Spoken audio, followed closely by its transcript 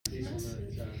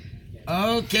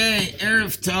Okay,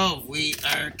 Erev Tov. We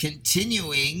are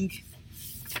continuing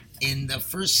in the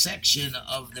first section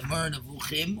of the Moreh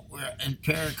Nevuchim. We're in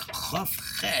Perek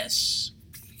Chof Ches,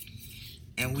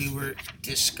 and we were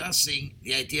discussing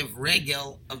the idea of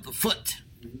regel of the foot.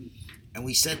 And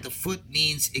we said the foot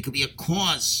means it could be a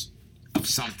cause of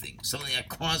something that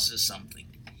causes something.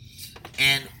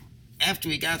 And after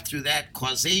we got through that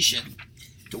causation,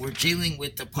 we're dealing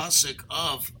with the pasuk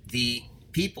of the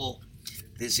people,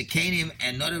 the Zikanim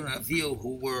and Nadav and Avihu,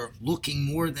 who were looking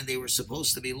more than they were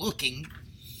supposed to be looking,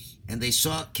 and they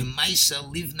saw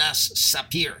Kemaisa Livnas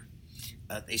Sapir.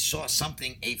 They saw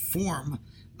something, a form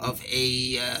of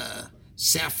a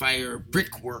sapphire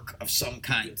brickwork of some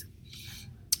kind.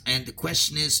 And the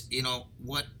question is,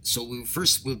 what? So we're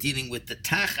dealing with the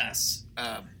Tachas.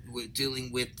 We're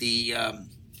dealing with the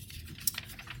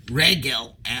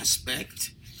regel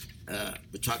aspect.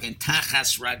 We're talking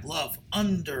Tachas Raglov,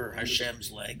 under Hashem's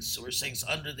legs. So we're saying it's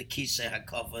under the Kisei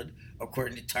HaKavod,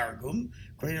 according to Targum.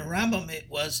 According to Rambam, it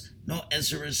was,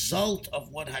 as a result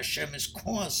of what Hashem is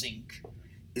causing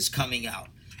is coming out.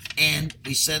 And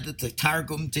we said that the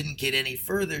Targum didn't get any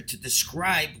further to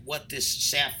describe what this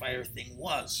sapphire thing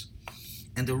was.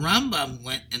 And the Rambam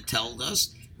went and told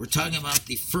us, we're talking about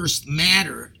the first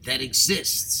matter that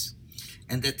exists.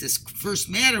 And that this first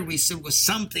matter, we said, was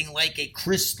something like a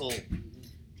crystal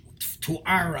to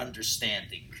our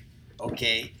understanding,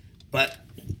 okay? But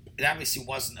it obviously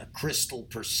wasn't a crystal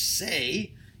per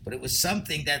se, but it was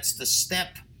something that's the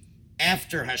step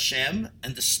after Hashem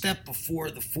and the step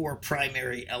before the four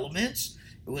primary elements.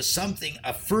 It was something,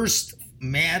 a first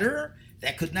matter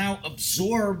that could now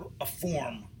absorb a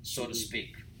form, so to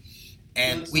speak.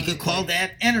 And we could call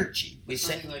that energy. We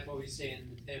say something like what we say in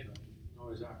the Teva,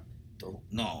 Noah's Ark.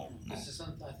 No. This is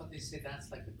something, I thought they say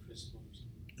that's like a crystal or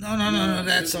No, something.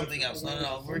 that's something else.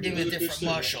 No. We're giving a different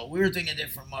mushal. We were doing a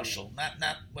different mushal.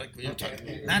 Not like we were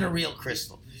talking. Not a real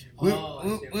crystal. We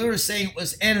were saying it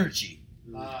was energy.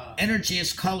 Energy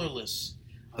is colorless.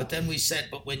 But then we said,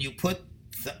 but when you put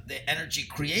the energy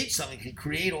creates something, it can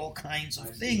create all kinds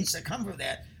of things that come from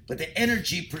that. But the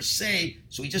energy per se,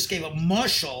 so we just gave a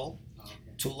mushal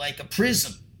to like a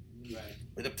prism. Right.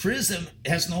 Where the prism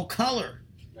has no color.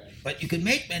 But you can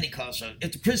make many colors.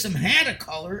 If the prism had a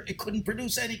color, it couldn't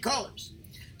produce any colors.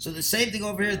 So the same thing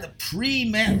over here.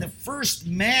 The first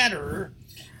matter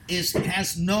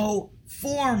has no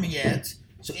form yet,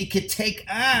 so it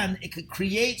could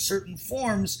create certain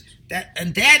forms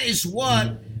and that is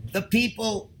what the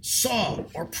people saw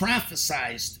or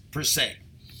prophesied per se.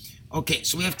 Okay,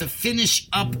 so we have to finish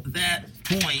up that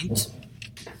point.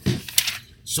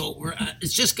 So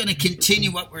it's just going to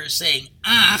continue what we're saying.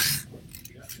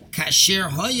 Kasher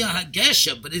hoya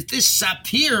hagesha, but if this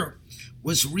sapir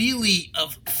was really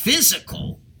of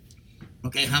physical,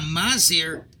 okay,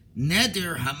 hamazir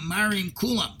neder hamarim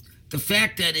kulam, the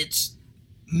fact that it's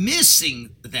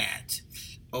missing that,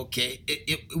 okay,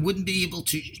 it wouldn't be able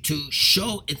to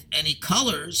show it any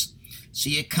colors. So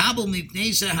yekabel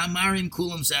mipneza hamarim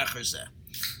kulam zacharza.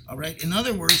 All right. In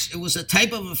other words, it was a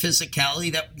type of a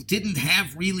physicality that didn't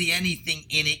have really anything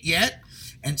in it yet.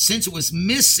 And since it was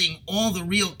missing all the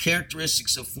real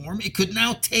characteristics of form, it could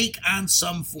now take on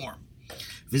some form.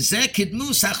 That's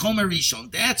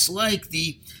like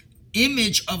the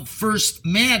image of first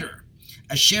matter.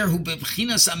 Asher hu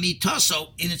bebchinas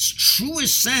amitaso, in its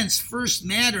truest sense, first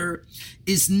matter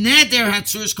is neder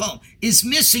hatzuris kolom, is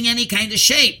missing any kind of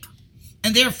shape.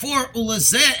 And therefore,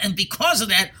 ulazeh, and because of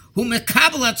that, hu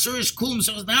mekabel hatzuris kolom,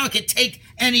 so now it can take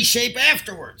any shape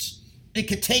afterwards. It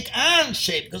could take on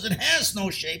shape because it has no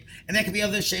shape, and that could be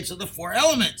other shapes of the four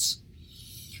elements.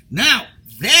 Now,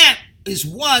 that is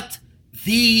what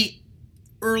these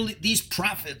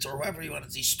prophets, or whoever you want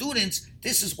to, these students,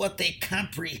 this is what they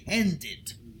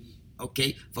comprehended.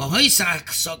 Okay?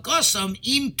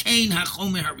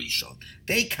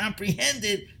 They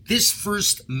comprehended this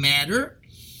first matter,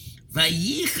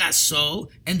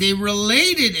 and they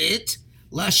related it,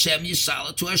 Lashem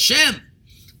Yisala, to Hashem.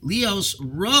 Leos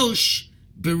Rosh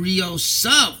B'Rio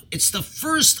Sav. It's the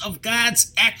first of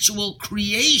God's actual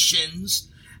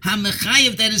creations,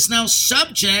 HaMechayev, that is now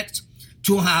subject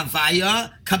to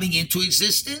Havaya, coming into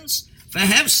existence,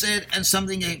 V'Hefsed, and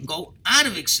something that can go out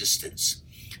of existence.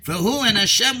 V'Hu, and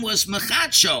Hashem was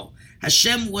Mechacho.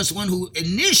 Hashem was one who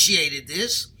initiated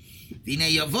this.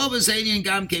 V'nei Yavo B'Zayin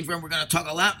Gam came from. We're going to talk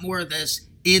a lot more of this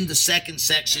in the second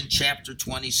section, chapter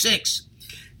 26.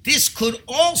 This could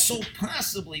also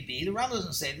possibly be, the Rambam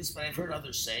doesn't say this, but I've heard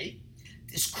others say,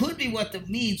 this could be what it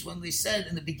means when they said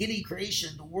in the beginning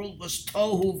creation, the world was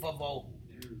tohu vavohu.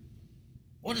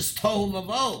 What is tohu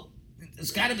vavohu?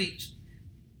 There's got to be,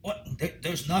 what?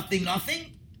 There's nothing?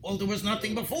 Oh, there was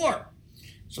nothing before.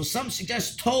 So some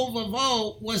suggest Tov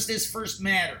Vavo was this first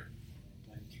matter.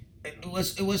 It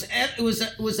was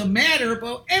a matter,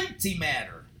 but empty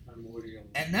matter.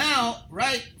 And now,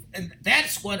 right, and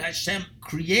that's what Hashem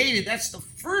created. That's the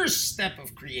first step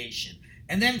of creation.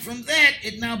 And then from that,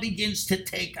 it now begins to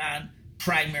take on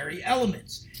primary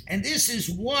elements. And this is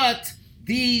what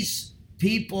these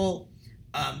people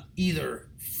either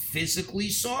physically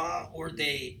saw or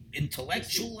they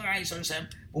intellectualized Hashem.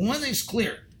 But one thing's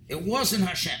clear, it wasn't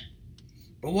Hashem.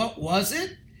 But what was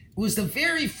it? It was the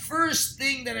very first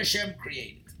thing that Hashem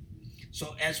created.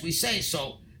 So as we say,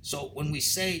 so when we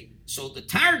say, so the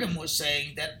Targum was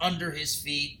saying that under his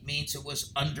feet means it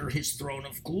was under his throne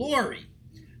of glory.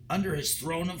 Under the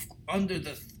throne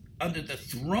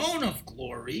of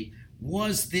glory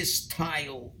was this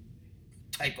tile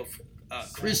type of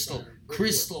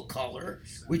crystal color,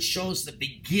 which shows the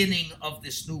beginning of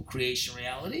this new creation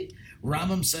reality.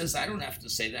 Rambam says, I don't have to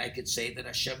say that. I could say that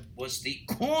Hashem was the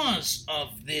cause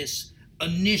of this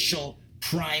initial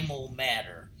primal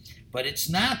matter. But it's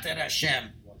not that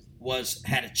Hashem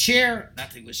had a chair, not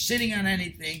that he was sitting on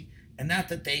anything, and not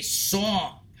that they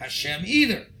saw Hashem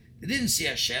either. They didn't see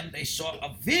Hashem. They saw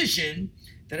a vision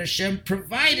that Hashem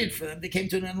provided for them. They came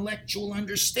to an intellectual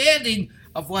understanding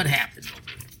of what happened.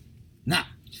 Now,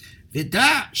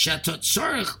 Vida shatot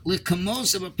tzorich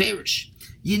lekamosa b'perish.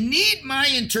 You need my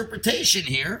interpretation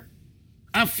here.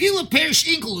 I feel a perish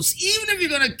Onkelos, even if you're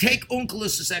going to take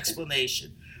Onkelos'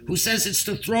 explanation, who says it's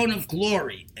the throne of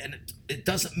glory, and it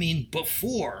doesn't mean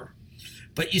before,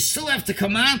 but you still have to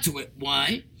come on to it.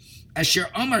 Why? Asher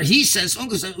Omar, he says,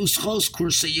 under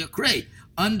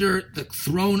the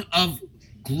throne of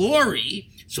glory,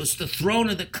 so it's the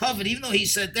throne of the covenant. Even though he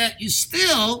said that, you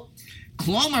still,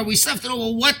 Klomar, we still have to know,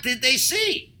 well, what did they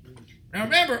see? Now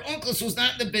remember, Onkelos was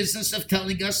not in the business of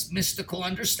telling us mystical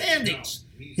understandings.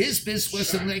 His business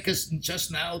was to make us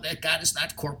just now that God is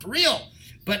not corporeal.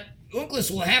 But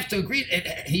Onkelos will have to agree,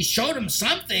 he showed him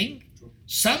something.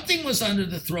 Something was under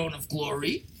the throne of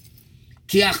glory.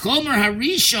 Ki achomer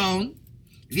harishon,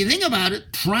 if you think about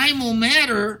it, primal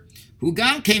matter, who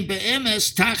gam came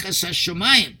be'emes tachas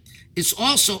hashemayim, it's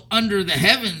also under the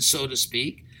heavens, so to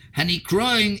speak.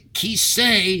 Hanikroin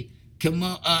kisei,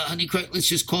 let's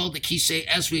just call it the kisei,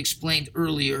 as we explained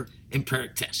earlier in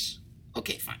Periktes.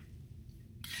 Okay, fine.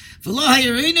 And the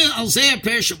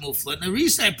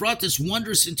reason I brought this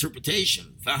wondrous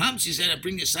interpretation, Fahamsi said I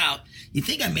bring this out, you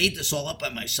think I made this all up by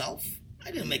myself? I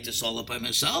didn't make this all up by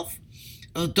myself.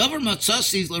 Davar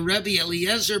Matzasi Rebbe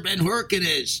Eliezer ben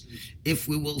Hurkines. If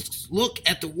we will look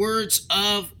at the words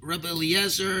of Rebbe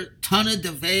Eliezer, Tana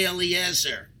Devei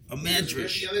Eliezer, a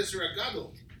medrash.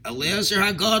 Eliezer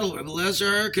Hagadol, Rebbe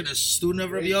Eliezer Hurkines, student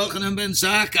of Rabbi Yochanan ben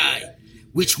Zakkai,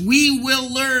 which we will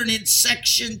learn in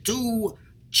section 2,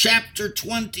 chapter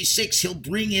 26. He'll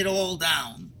bring it all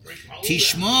down.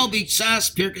 Tishmo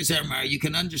B'Tzas Pirkei Zermar. You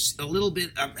can understand a little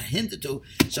bit, a hint or two.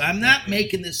 So I'm not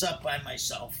making this up by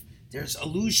myself. There's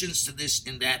allusions to this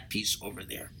in that piece over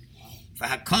there.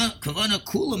 But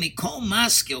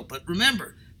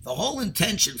remember, the whole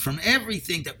intention from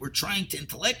everything that we're trying to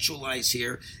intellectualize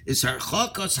here is to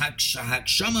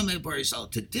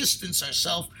distance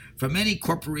ourselves from any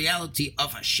corporeality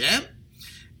of Hashem,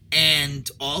 and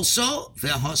also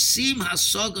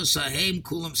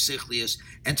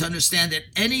and to understand that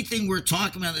anything we're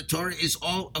talking about in the Torah is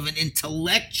all of an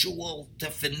intellectual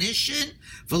definition,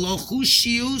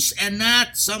 and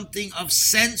not something of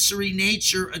sensory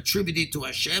nature attributed to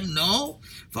Hashem. No,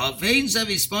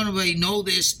 know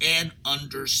this and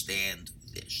understand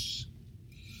this.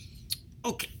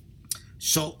 Okay,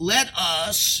 so let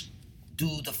us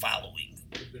do the following.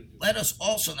 Let us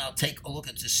also now take a look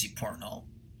at the Siporno.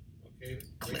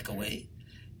 Click away.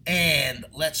 And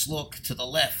let's look to the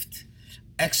left.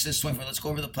 Exodus 24. Let's go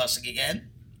over the pasuk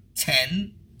again.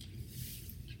 10.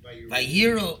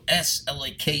 Vayiru es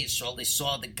Elokei Yisrael. They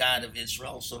saw the God of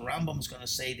Israel. So Rambam is going to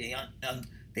say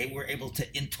they were able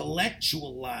to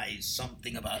intellectualize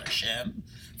something about Hashem.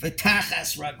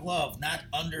 V'tachas raglov, not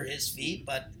under his feet,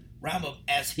 but Rambam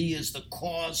as he is the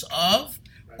cause of,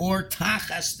 or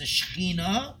tachas the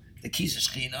Shechina, the keys of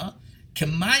Shechina.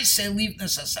 Kemaise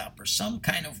livnas hasaper, some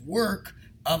kind of work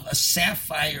of a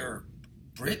sapphire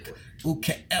brick.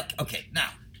 Okay, now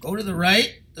go to the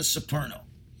right, the Siporno.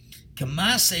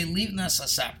 Kemaise livnas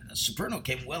hasaper. The Siporno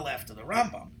came well after the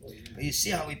Rambam, but you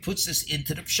see how he puts this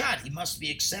into the pshat. He must be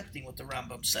accepting what the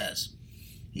Rambam says.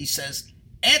 He says,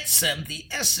 etzem, the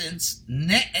essence,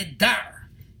 ne'edar,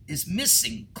 is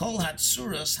missing. Kol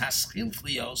hatsuras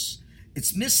haschilchlios.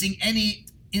 It's missing any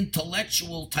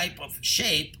intellectual type of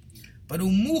shape. But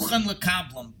umuchan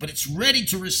lekablam, but it's ready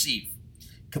to receive.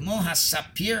 Kamo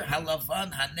hasapir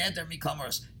halavan haneder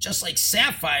mikomoros. Just like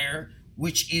sapphire,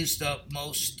 which is the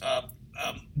most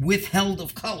withheld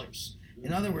of colors.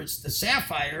 In other words, the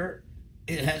sapphire,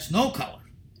 it has no color,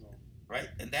 right?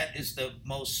 And that is the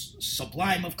most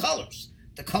sublime of colors,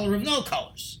 the color of no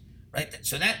colors, right?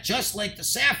 So that, just like the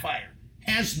sapphire,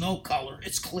 has no color,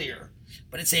 it's clear,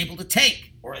 but it's able to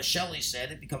take, or as Shelley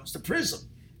said, it becomes the prism,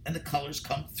 and the colors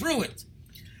come through it.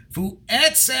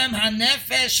 Vu'etzem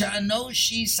hanefesh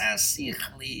hanoshi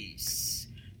sasichlis.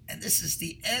 And this is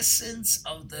the essence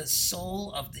of the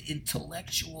soul of the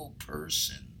intellectual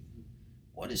person.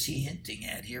 What is he hinting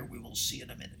at here? We will see in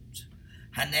a minute.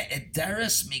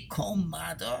 Hane'ederes mikol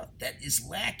mada, that is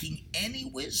lacking any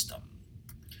wisdom.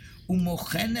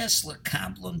 Umochenes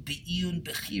lekablon be'iyun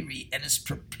bechiri, and is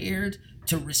prepared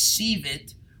to receive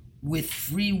it with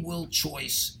free will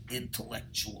choice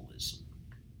intellectualism.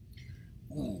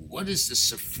 Ooh, what is the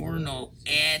Seforno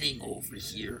adding over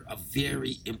here? A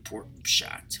very important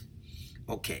shot.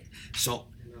 Okay, so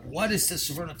what is the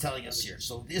Seforno telling us here?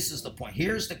 So this is the point.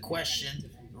 Here's the question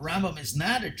the Rambam is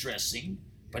not addressing,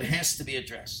 but it has to be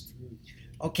addressed.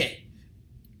 Okay,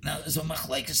 now there's a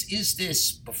machlokes. Is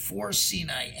this before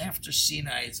Sinai, after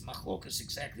Sinai? It's machlokes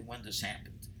exactly when this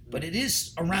happened. But it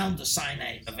is around the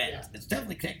Sinai event. Yeah. It's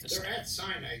definitely connected to Sinai. They're at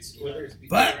Sinai, whether it's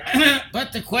before or after.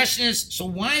 But the question is, so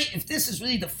why, if this is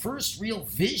really the first real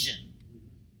vision,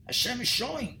 Hashem is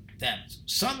showing them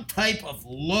some type of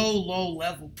low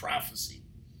level prophecy,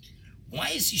 why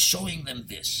is he showing them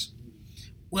this?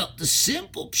 Well, the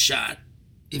simple pshat,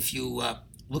 if you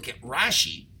look at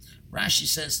Rashi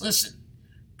says, listen,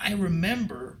 I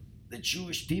remember the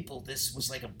Jewish people, this was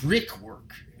like a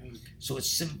brickwork. So it's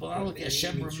symbolic.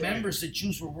 Hashem remembers the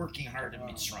Jews were working hard in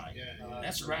Mitzrayim.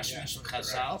 That's what Rashi means from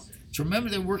Chazal. To remember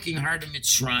they're working hard in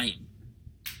Mitzrayim.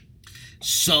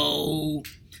 So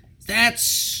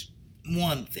that's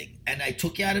one thing. And I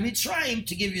took you out of Mitzrayim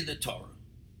to give you the Torah.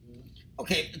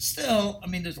 Okay, but still, I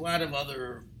mean, there's a lot of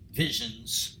other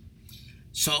visions.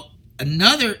 So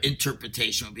another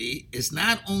interpretation would be, is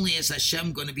not only is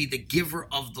Hashem going to be the giver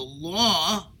of the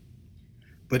law,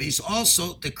 but he's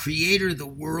also the creator of the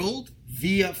world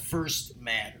via first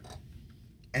matter.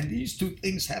 And these two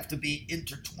things have to be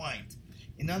intertwined.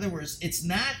 In other words, it's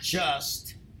not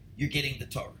just you're getting the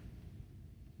Torah.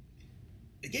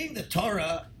 Getting the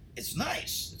Torah, it's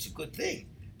nice, it's a good thing.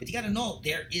 But you got to know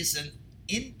there is an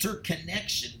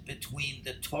interconnection between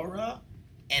the Torah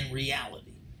and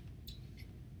reality.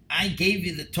 I gave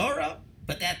you the Torah,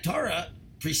 but that Torah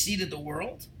preceded the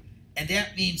world, and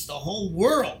that means the whole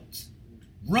world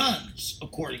runs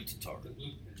according to Torah.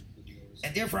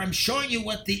 And therefore I'm showing you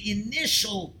what the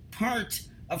initial part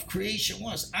of creation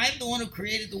was. I'm the one who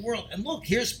created the world. And look,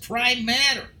 here's prime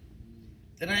matter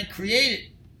that I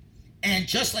created. And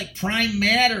just like prime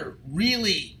matter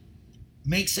really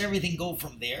makes everything go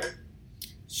from there,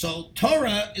 so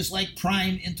Torah is like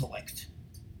prime intellect,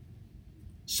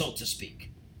 so to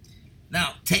speak.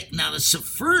 Now the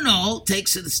Seforno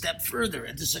takes it a step further,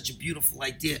 and this is such a beautiful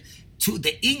idea.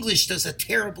 The English does a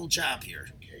terrible job here.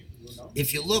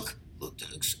 If you look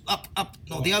up,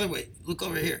 the other way. Look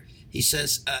over here. He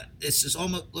says, this is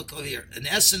almost, look over here. In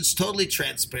essence, totally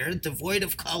transparent, devoid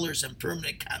of colors and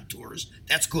permanent contours.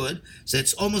 That's good. So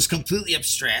it's almost completely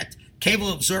abstract, capable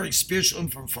of absorbing spiritual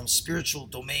from spiritual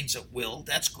domains at will.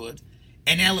 That's good.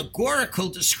 An allegorical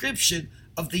description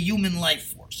of the human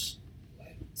life force.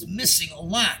 It's missing a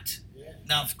lot.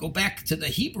 Now, if you go back to the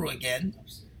Hebrew again,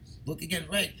 look again,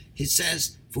 right? He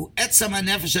says, but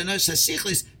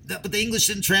the English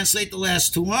didn't translate the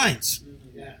last two lines.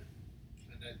 Yeah.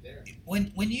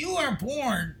 When you are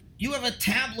born, you have a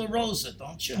tabula rosa,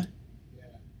 don't you? Yeah.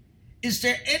 Is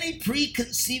there any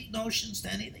preconceived notions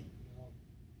to anything?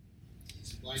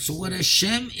 No. So what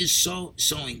Hashem is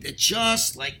showing, that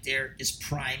just like there is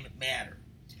prime matter,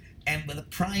 and with the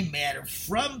prime matter,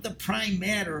 from the prime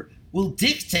matter will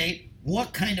dictate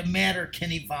what kind of matter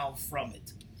can evolve from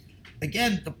it.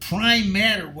 Again, the prime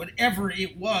matter, whatever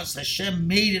it was, Hashem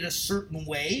made it a certain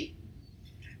way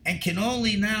and can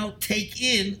only now take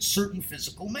in certain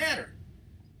physical matter,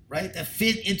 right, that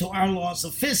fit into our laws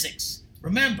of physics.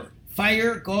 Remember,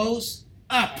 fire goes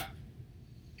up,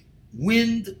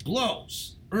 wind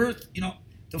blows, earth,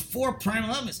 the four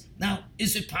primal elements. Now,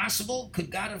 is it possible? Could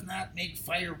God have not made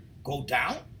fire go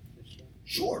down?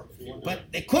 Sure,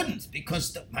 but they couldn't,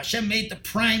 because Hashem made the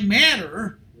prime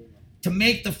matter to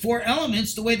make the four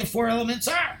elements the way the four elements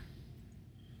are.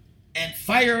 And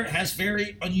fire has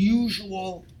very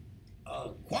unusual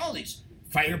qualities.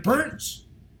 Fire burns.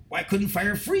 Why couldn't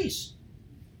fire freeze?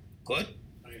 Could.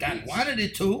 God wanted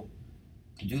it to.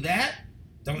 Can do that.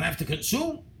 Don't have to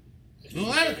consume. Do a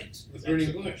lot of things. The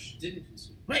burning bush didn't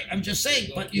consume. Right, I'm just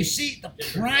saying, but you see, the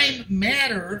prime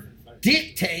matter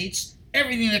dictates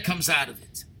everything that comes out of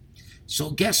it. So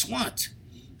guess what?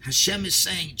 Hashem is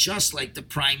saying, just like the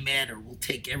prime matter will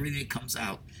take everything that comes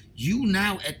out, you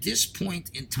now, at this point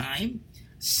in time,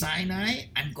 Sinai,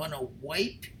 I'm going to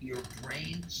wipe your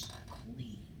brains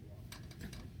clean.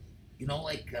 You know,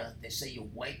 like they say you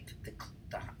wipe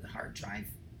the hard drive.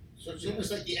 So it's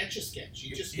almost like the Etch-a-Sketch.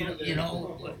 You just You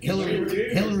know,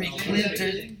 Hillary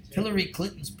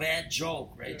Clinton's bad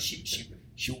joke, right?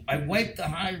 I wiped the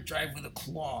hard drive with a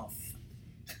cloth,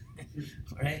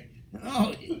 right?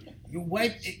 No, you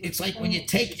wipe. It's like when you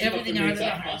take everything out of the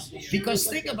house. Because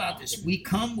think about this: we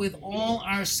come with all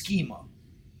our schema.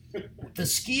 The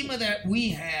schema that we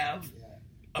have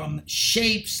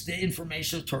shapes the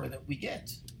information of Torah that we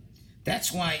get.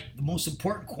 That's why the most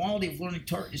important quality of learning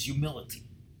Torah is humility.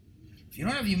 If you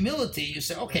don't have humility, you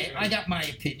say, okay, I got my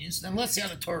opinions, then let's see how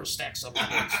the Torah stacks up.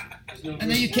 And then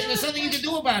there's nothing you can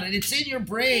do about it. It's in your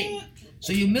brain.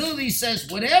 So humility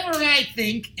says, whatever I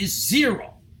think is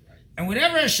zero. And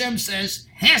whatever Hashem says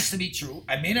has to be true.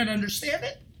 I may not understand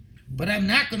it, but I'm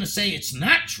not going to say it's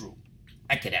not true.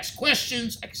 I could ask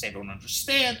questions. I could say I don't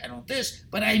understand. I don't this.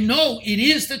 But I know it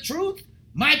is the truth.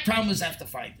 My problem is I have to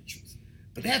find the truth.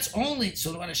 But that's only,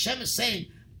 so what Hashem is saying,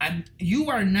 you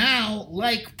are now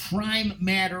like prime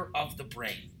matter of the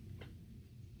brain.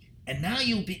 And now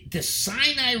you'll be, the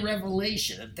Sinai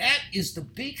revelation, and that is the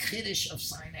big chiddush of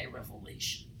Sinai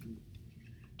revelation.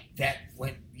 That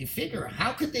when you figure,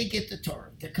 how could they get the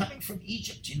Torah? They're coming from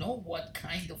Egypt. You know what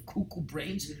kind of cuckoo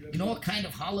brains, you know what kind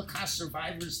of Holocaust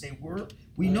survivors they were?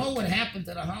 We know what happened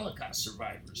to the Holocaust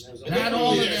survivors. Not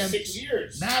all of them, 6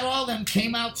 years. not all of them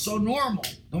came out so normal.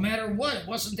 No matter what, it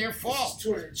wasn't their fault.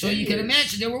 So you can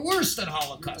imagine they were worse than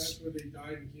Holocaust. That's where they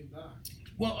died and came back.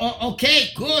 Well, okay,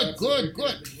 good.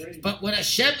 But what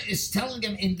Hashem is telling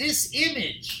them in this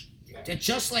image, that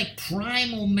just like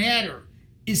primal matter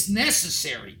is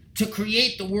necessary to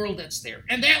create the world that's there,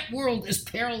 and that world is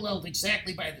paralleled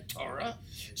exactly by the Torah,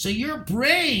 so your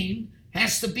brain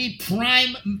has to be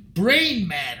prime brain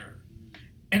matter.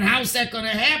 And how's that going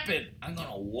to happen? I'm going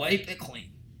to wipe it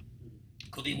clean.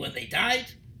 Could be when they died,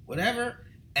 whatever,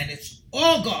 and it's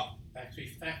all gone.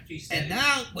 Factory And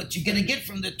now what you're going to get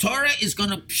from the Torah is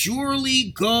going to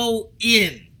purely go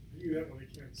in. I do that when I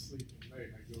can't sleep at night.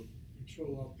 I go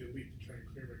Control Alt Delete to try and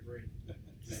clear my brain.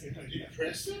 You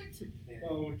press it?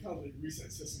 Well, we call it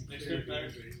reset system.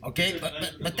 Okay,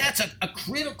 but that's a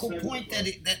critical point that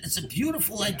it's a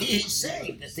beautiful idea he's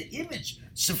saying, that the image,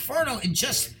 Seferno,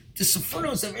 the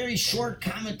Seferno is a very short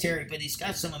commentary, but he's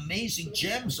got some amazing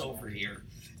gems over here.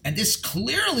 And this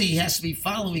clearly has to be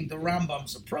following the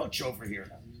Rambam's approach over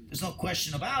here. There's no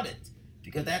question about it,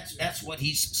 because that's what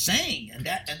he's saying, and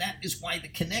that is why the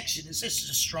connection is this is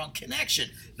a strong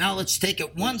connection. Now let's take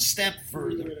it one step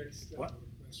further. What?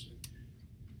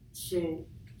 So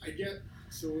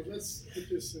let's put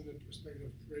this in the perspective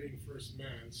of creating first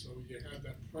man. So you have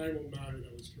that primal matter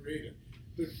that was created.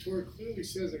 The Torah clearly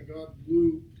says that God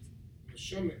blew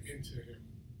neshama into him,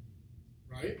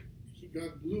 right?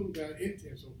 God blew that into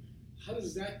him. So how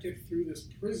does that get through this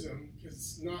prism? Because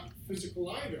it's not physical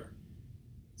either.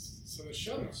 It's a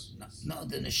neshama. No,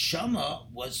 the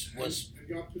neshama was and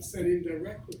God puts that in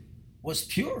directly. Was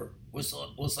pure. Was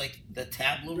like the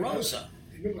tabula rasa.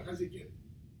 No, but how does it get?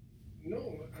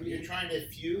 No, I mean, You're trying to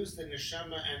fuse the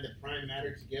neshama and the prime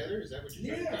matter together? Is that what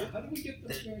you're trying to do? How do we get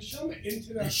the neshama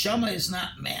into that? Neshama is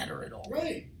not matter at all.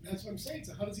 Right, that's what I'm saying.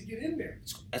 So how does it get in there?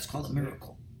 That's called a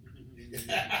miracle.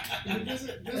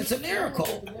 It's a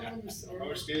miracle.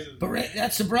 But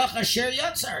that's the bracha asher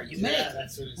yatzar. You make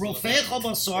rofecha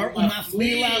basar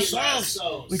umafli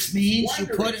lasos, which means you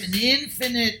put an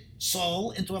infinite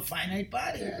soul into a finite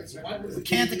body. We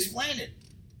can't explain it.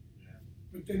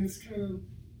 But then it's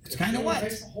kind of what?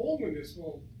 There's a hole in this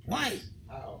whole. Why?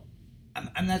 How?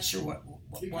 I'm not sure what.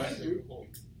 Why?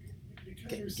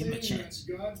 Because Give him a chance.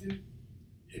 That God did.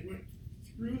 It went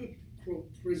through the quote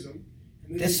prism.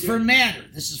 This is for matter.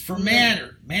 This is for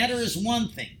matter. Matter is one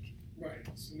thing. Right.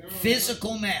 So now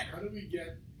physical matter. How do we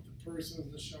get the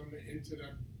person's neshama into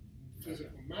that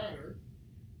physical matter?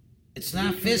 It's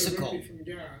not physical. From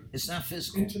God, it's not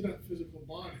physical. Into that physical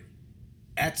body.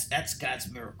 That's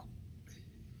God's miracle.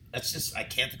 That's just, I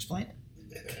can't explain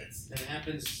it. That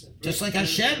happens. Just like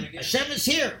Hashem. Hashem is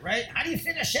here, right? How do you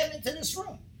fit Hashem into this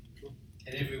room?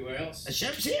 And everywhere else.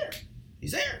 Hashem's here.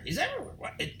 He's there. He's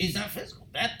everywhere. He's not physical.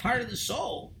 That part of the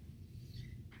soul,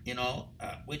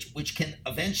 which can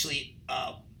eventually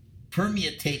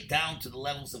permeate down to the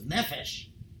levels of nefesh,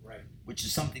 right? Which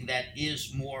is something that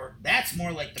is more. That's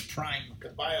more like the prime. The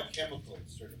biochemical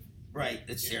sort of. Right,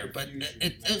 it's there, but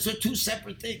Confusion. those are two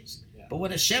separate things. Yeah. But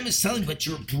what Hashem is telling, but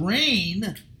your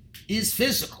brain is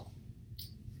physical.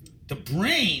 The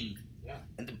brain Yeah.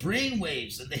 and the brain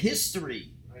waves and the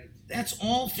history, Right. that's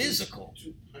all physical.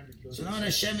 200 billion So now what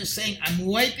Hashem is saying, I'm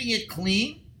wiping it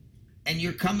clean, and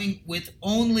you're coming with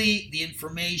only the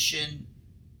information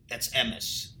that's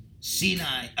emes.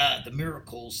 Sinai, the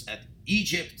miracles at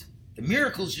Egypt, the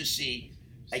miracles you see,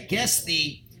 I guess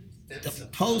the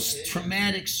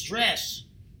post-traumatic stress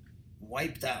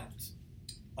wiped out.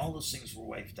 All those things were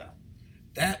wiped out.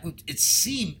 That would, it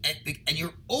seemed, and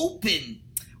you're open,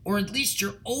 or at least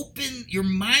you're open, your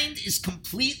mind is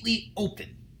completely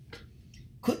open.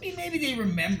 Could be maybe they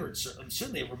remembered,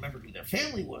 certainly they remembered who their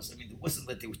family was. I mean, it wasn't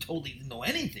that they were totally didn't know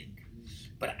anything.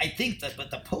 But I think that, but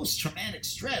the post-traumatic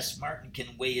stress, Martin can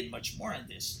weigh in much more on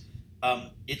this.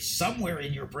 It's somewhere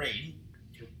in your brain,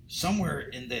 somewhere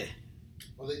in the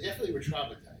Well, they definitely were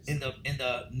traumatized. in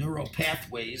the neural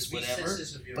pathways, whatever.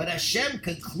 Recesses of your But mind. Hashem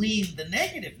can clean the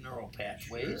negative neural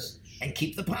pathways and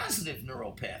keep the positive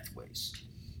neural pathways.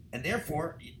 And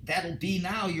therefore, that'll be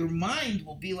now, your mind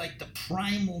will be like the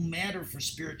primal matter for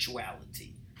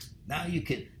spirituality. Now you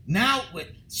can,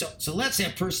 so let's say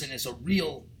a person is a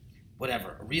real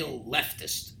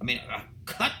leftist. I mean, a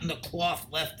cut-in-the-cloth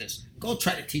leftist. Go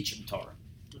try to teach him Torah.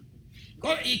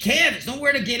 You can't. There's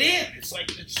nowhere to get in. It's like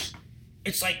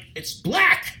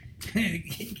black.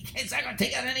 It's not going to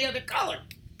take on any other color.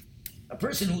 A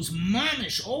person who's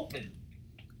mamish,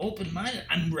 open-minded,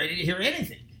 I'm ready to hear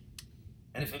anything.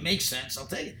 And if it makes sense, I'll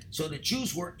take it. So the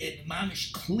Jews were in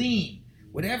mamish clean.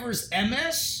 Whatever's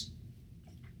MS,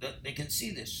 they can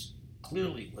see this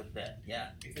clearly with that.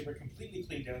 Yeah. If they were completely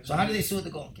cleaned out, So how do they sue the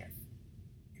golden calf?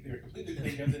 if they were completely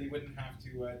cleaned out, then they wouldn't have to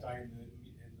die in the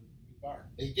bar.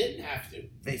 They didn't have to.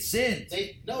 They sinned.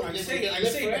 They I'm were going to saying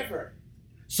live that- forever.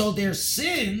 So their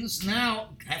sins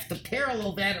now have to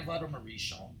parallel that of Adam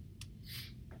Rishon.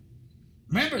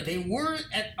 Remember, they were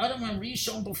at Adam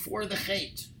Rishon before the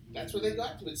Chet. That's where they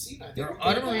got to in Sinai. They They're were gonna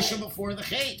Adam die. Rishon before the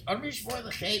Chet. Adam Rishon before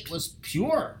the Chet was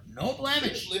pure, no They were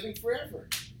blemish, living forever.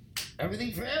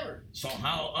 everything forever. So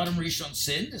how Adam Rishon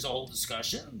sinned is a whole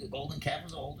discussion. The golden calf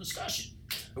is a whole discussion.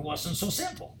 It wasn't so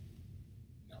simple.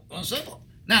 It wasn't simple.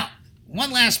 Now,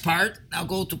 one last part. Now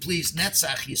go to please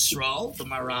Netzach Yisrael, the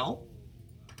Maral,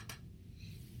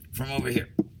 from over here.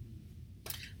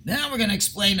 Now we're going to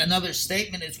explain another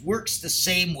statement. It works the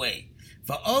same way.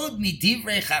 Va'od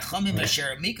midivrei chachamim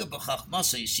asher amika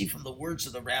b'chachmasa. You see from the words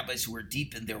of the rabbis who are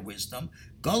deep in their wisdom.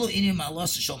 Galu inim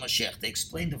alos shel Mashiach. They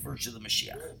explain the virtue of the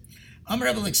Mashiach. Amar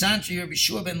Rabbi Alexandria, Rabbi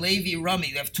Shua ben Levi, Rami.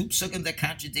 You have two psukim that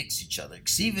contradicts each other.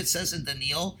 Ksiv, it says in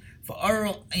Daniel,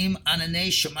 va'aral im ananei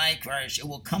shemai kvarish. It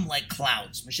will come like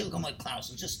clouds. Mashiach will come like clouds.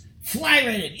 It'll just fly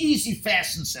right in, easy,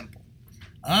 fast, and simple.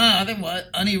 Otherwise,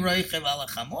 ani roichev ala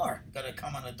chamor. Got to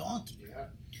come on a donkey. Yeah.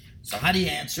 So how do you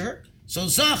answer? So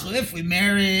Zachar, if we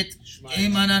merit Shmai.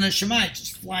 Iman on a Shemai, it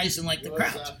just flies in like the Lo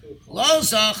crowd. zachu kol- Lo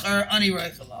Zachar, ani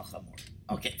roichev ala chamor.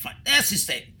 Okay, fine. That's his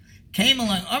statement. Came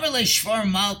along, Amalei Shvar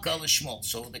Malka l'Shmuel.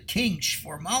 So the king,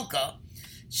 Shvar Malka,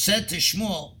 said to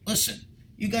Shmuel, listen,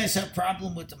 you guys have a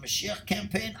problem with the Mashiach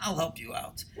campaign? I'll help you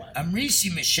out. What?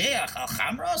 Amrisi Mashiach al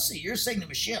Chamrasi. You're saying the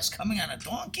Mashiach's coming on a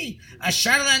donkey?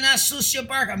 Ashar lana susya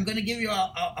bark. I'm going to give you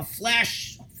a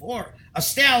flash for a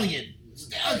stallion.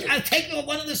 I'll take you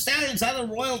one of the stallions out of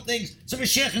the royal things so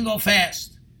Mashiach can go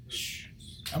fast.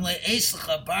 I'm like,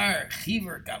 Eislecha bar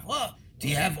chiver gavla. Do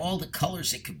you have all the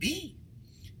colors it could be?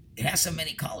 It has so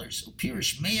many colors.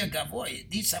 Pirish meya gavoy.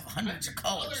 It needs to have hundreds of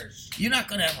colors. You're not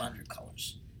going to have 100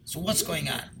 colors. So what's going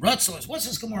on? Rutzos, what's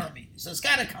this Gemara mean? It says it's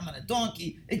got to come on a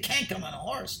donkey. It can't come on a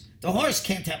horse. The horse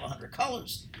can't have 100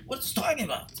 colors. What's it talking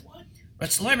about?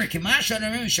 Rutzloimer kimasha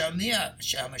narim shamia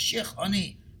shamashiach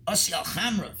ani asi al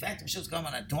chamra. In fact, if it's come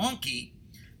on a donkey,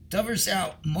 davers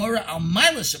out mora al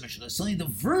milas of Mashiach. It's only the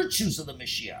virtues of the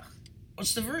Mashiach.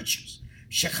 What's the virtues?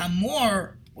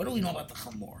 Shechamor. What do we know about the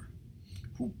chamor?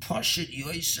 Who pashit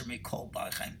yoiser mikol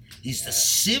ba'chaim. He's the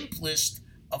simplest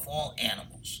of all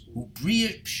animals. Who bria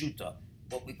pshuta,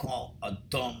 what we call a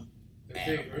dumb They're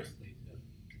animal. very earthly.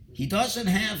 He doesn't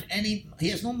have any. He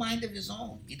has no mind of his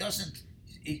own. He doesn't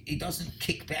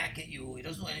kick back at you. He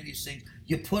doesn't do any of these things.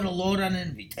 You put a load on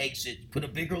him, he takes it. Put a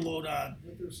bigger load on.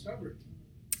 But they're stubborn.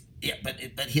 Yeah, but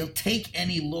he'll take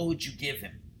any load you give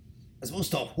him. As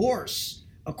opposed to a horse.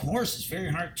 A horse is very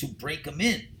hard to break him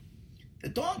in. The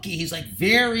donkey, he's like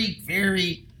very,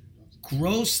 very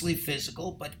grossly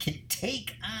physical, but can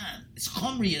take on. It's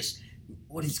chumrius.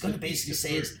 What he's going to basically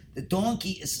say is the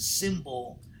donkey is a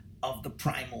symbol of the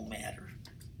primal matter.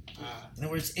 In other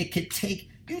words, it could take.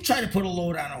 You try to put a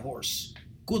load on a horse.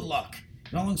 Good luck.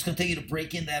 You know how long it's going to take you to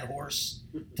break in that horse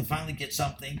to finally get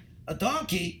something? A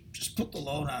donkey, just put the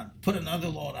load on, put another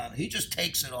load on. He just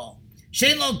takes it all.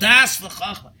 Shein lo das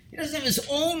v'chachma. He doesn't have his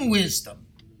own wisdom.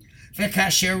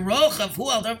 V'kasher rochav hu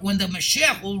al when the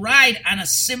Mashiach will ride on a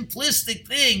simplistic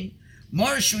thing,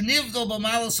 Morshu nivdo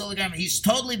b'malos oligam. He's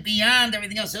totally beyond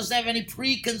everything else. He doesn't have any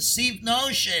preconceived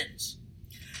notions.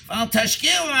 Don't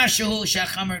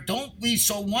be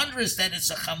so wondrous that it's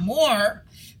a chamor,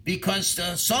 because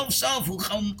the sof who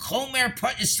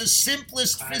chomer is the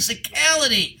simplest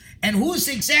physicality. And who's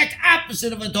the exact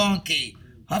opposite of a donkey?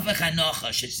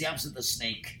 It's the opposite of the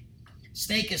snake.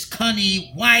 Snake is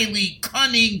cunning, wily,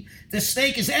 cunning. The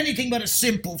snake is anything but a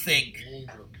simple thing.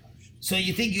 So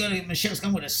you think you're going to Mashiach's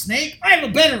come with a snake? I have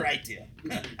a better idea.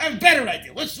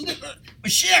 Let's do it.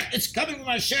 Mashiach, it's coming from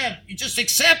Hashem. You just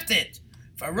accept it.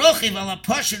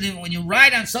 When you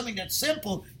ride on something that's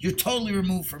simple, you're totally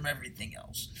removed from everything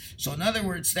else. So in other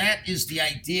words, that is the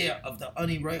idea of the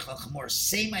Ani Reichel Chamor.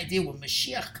 Same idea when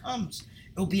Mashiach comes.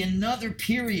 It'll be another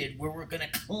period where we're going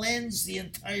to cleanse the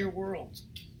entire world.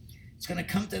 It's going to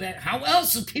come to that. How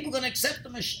else are people going to accept the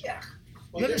Mashiach?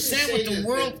 You understand what the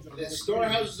world... The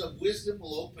storehouses of wisdom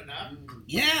will open up.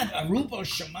 Yeah, Aruba,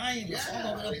 Shemayim, it's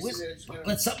all over the wisdom.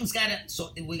 But something's got to... So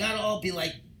we got to all be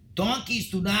like, donkeys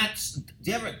do not...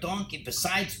 Do you ever a donkey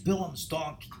besides Bilam's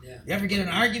donkey? Yeah. You ever get an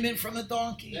argument from a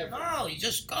donkey? Never. No, you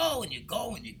just go and you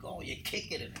go and you go. You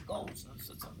kick it and it goes.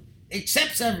 It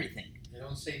accepts everything. They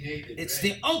don't say native. It's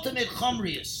right? the ultimate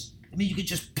chumrius. I mean, you can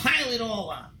just pile it all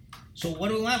on. So what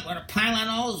do we want? We want to pile on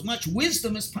all as much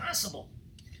wisdom as possible.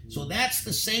 So that's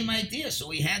the same idea. So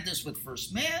we had this with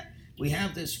First Man. We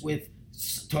have this with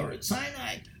Torah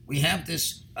Sinai. We have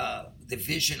this the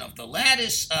vision of the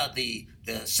lattice, the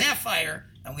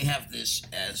sapphire, and we have this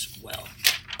as well.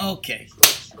 Okay.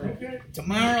 Okay.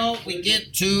 Tomorrow we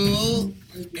get to,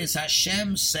 is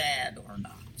Hashem sad or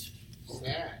not?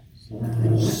 Sad.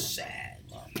 Sad.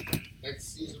 That's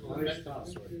seasonal Nice effect.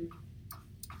 toss, right?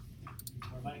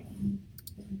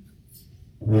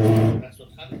 That's what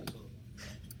Hanukkah